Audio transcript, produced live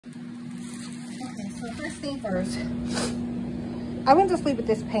So first thing first, I went to sleep with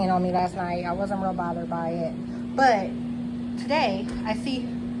this paint on me last night. I wasn't real bothered by it. But today, I see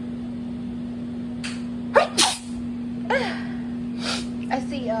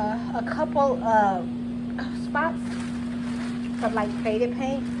a couple of spots of like faded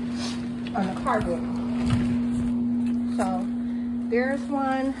paint on the carpet. So there's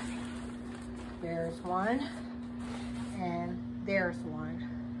one, and there's one.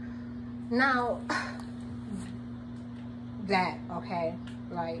 Now that, okay,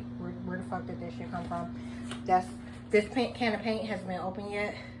 like where the fuck did this shit come from? This can of paint hasn't been opened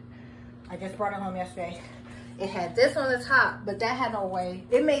yet. I just brought it home yesterday. It had this on the top, but that had no way.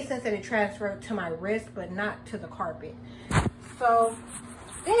 It made sense that it transferred to my wrist, but not to the carpet. So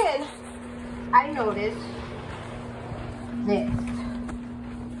then I noticed this.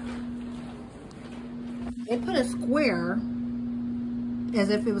 They put a square as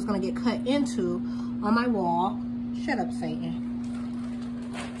if it was gonna get cut into on my wall. Shut up, Satan.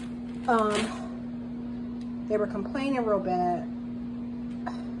 They were complaining real bad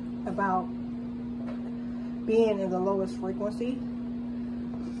about being in the lowest frequency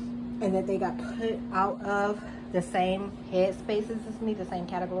and that they got put out of the same head spaces as me, the same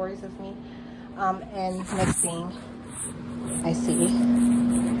categories as me. And next thing I see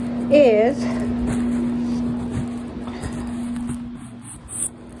is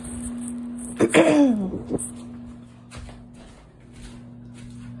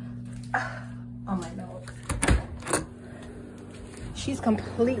on my nose. She's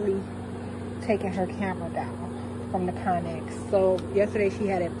completely taken her camera down from the Connex. So yesterday she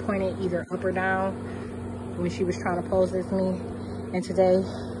had it pointed either up or down when she was trying to pose as me, and today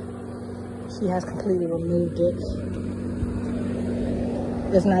she has completely removed it.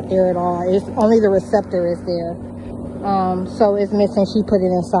 It's not there at all. It's only the receptor is there. So it's missing. She put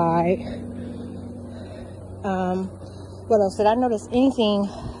it inside. What else? Did I notice anything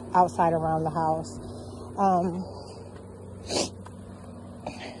outside around the house?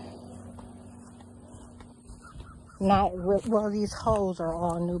 Not well, these holes are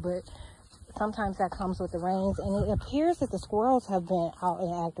all new, but sometimes that comes with the rains, and it appears that the squirrels have been out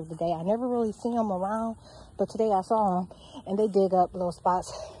and active today. I never really see them around, but today I saw them, and they dig up little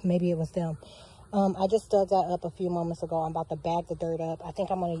spots. Maybe it was them. I just dug that up a few moments ago. I'm about to bag the dirt up. I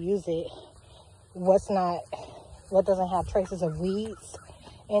think I'm going to use it. What doesn't have traces of weeds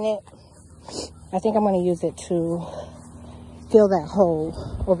in it, I think I'm going to use it to fill that hole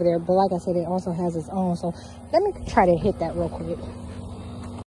over there. But like I said, it also has its own. So let me try to hit that real quick.